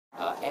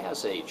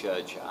as a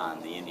judge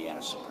on the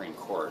Indiana Supreme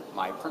Court,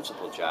 my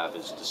principal job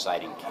is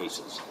deciding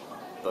cases,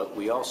 but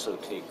we also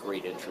take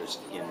great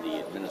interest in the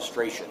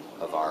administration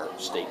of our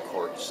state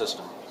court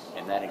system,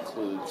 and that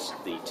includes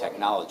the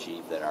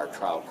technology that our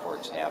trial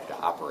courts have to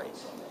operate.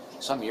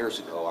 Some years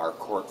ago, our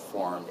court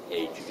formed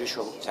a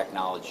Judicial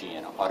Technology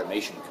and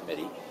Automation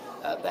Committee.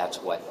 That's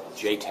what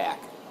JTAC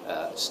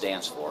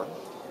stands for.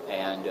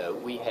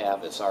 And we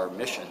have as our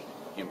mission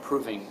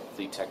improving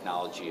the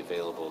technology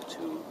available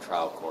to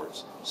trial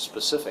courts,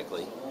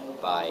 specifically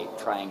by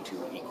trying to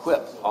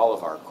equip all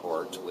of our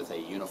courts with a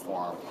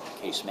uniform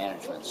case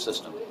management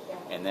system,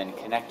 and then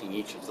connecting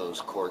each of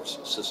those courts'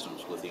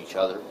 systems with each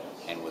other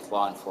and with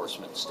law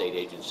enforcement, state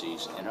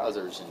agencies, and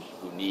others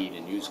who need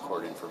and use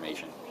court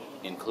information,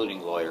 including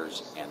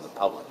lawyers and the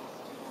public.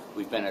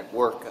 We've been at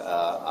work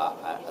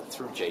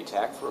through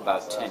JTAC for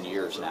about 10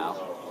 years now,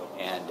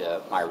 and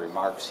my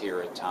remarks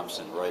here at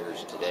Thomson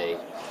Reuters today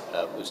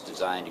was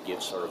designed to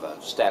give sort of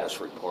a status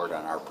report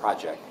on our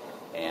project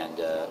and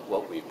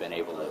what we've been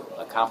able to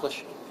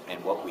accomplish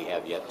and what we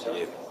have yet to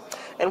do.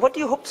 And what do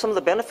you hope some of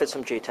the benefits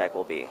from JTAC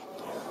will be?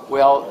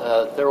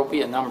 Well, there will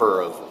be a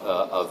number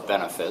of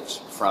benefits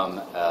from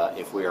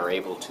if we are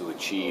able to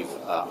achieve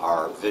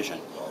our vision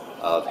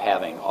of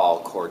having all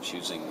courts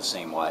using the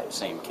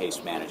same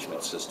case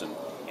management system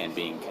and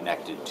being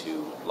connected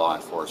to law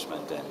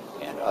enforcement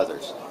and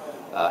others.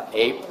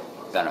 A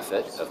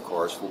benefit, of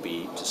course, will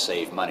be to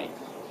save money.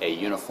 A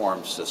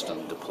uniform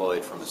system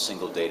deployed from a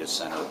single data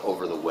center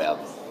over the web,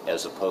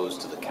 as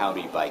opposed to the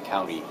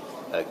county-by-county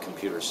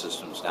computer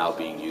systems now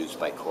being used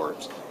by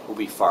courts, will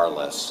be far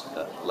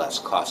less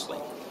costly.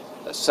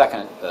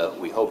 Second,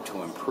 we hope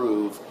to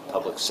improve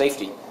public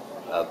safety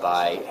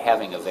by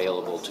having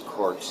available to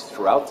courts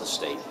throughout the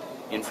state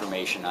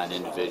information on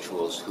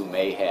individuals who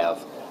may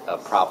have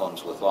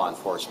problems with law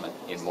enforcement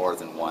in more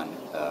than one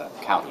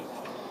county.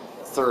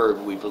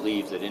 Third, we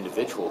believe that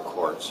individual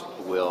courts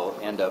will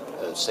end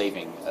up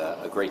saving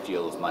a great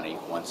deal of money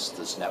once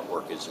this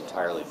network is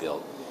entirely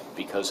built,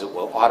 because it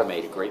will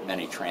automate a great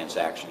many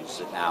transactions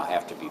that now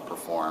have to be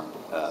performed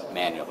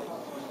manually.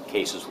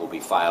 Cases will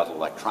be filed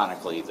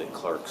electronically that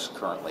clerks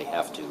currently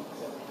have to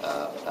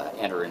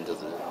enter into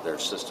their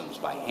systems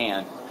by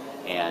hand,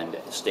 and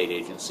state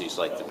agencies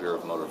like the Bureau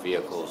of Motor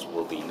Vehicles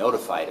will be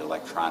notified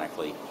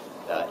electronically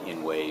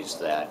in ways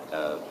that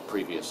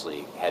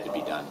previously had to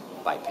be done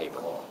by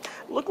paper.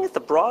 Looking at the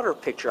broader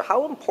picture,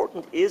 how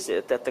important is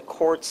it that the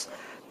courts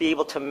be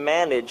able to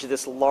manage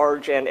this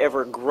large and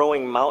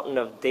ever-growing mountain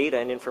of data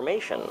and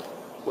information?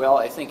 Well,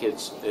 I think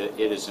it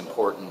is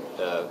important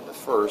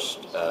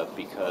first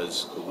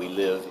because we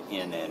live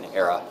in an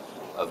era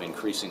of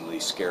increasingly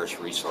scarce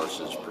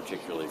resources,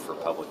 particularly for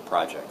public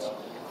projects.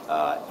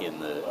 In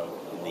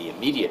the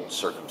immediate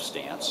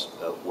circumstance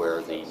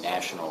where the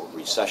national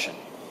recession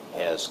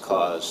has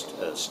caused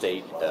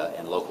state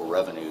and local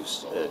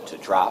revenues to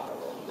drop,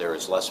 there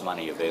is less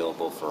money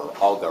available for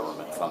all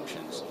government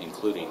functions,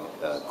 including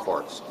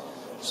courts.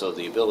 So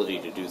the ability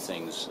to do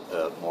things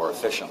more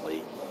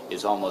efficiently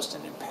is almost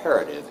an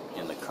imperative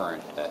in the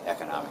current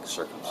economic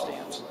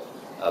circumstance.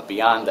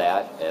 Beyond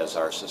that, as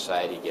our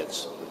society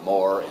gets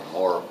more and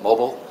more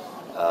mobile,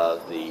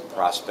 the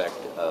prospect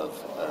of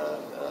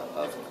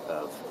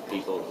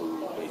people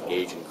who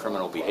engage in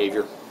criminal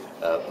behavior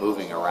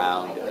moving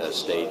around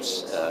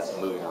states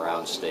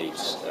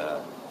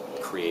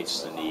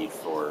creates the need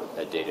for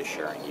data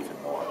sharing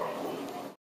even more.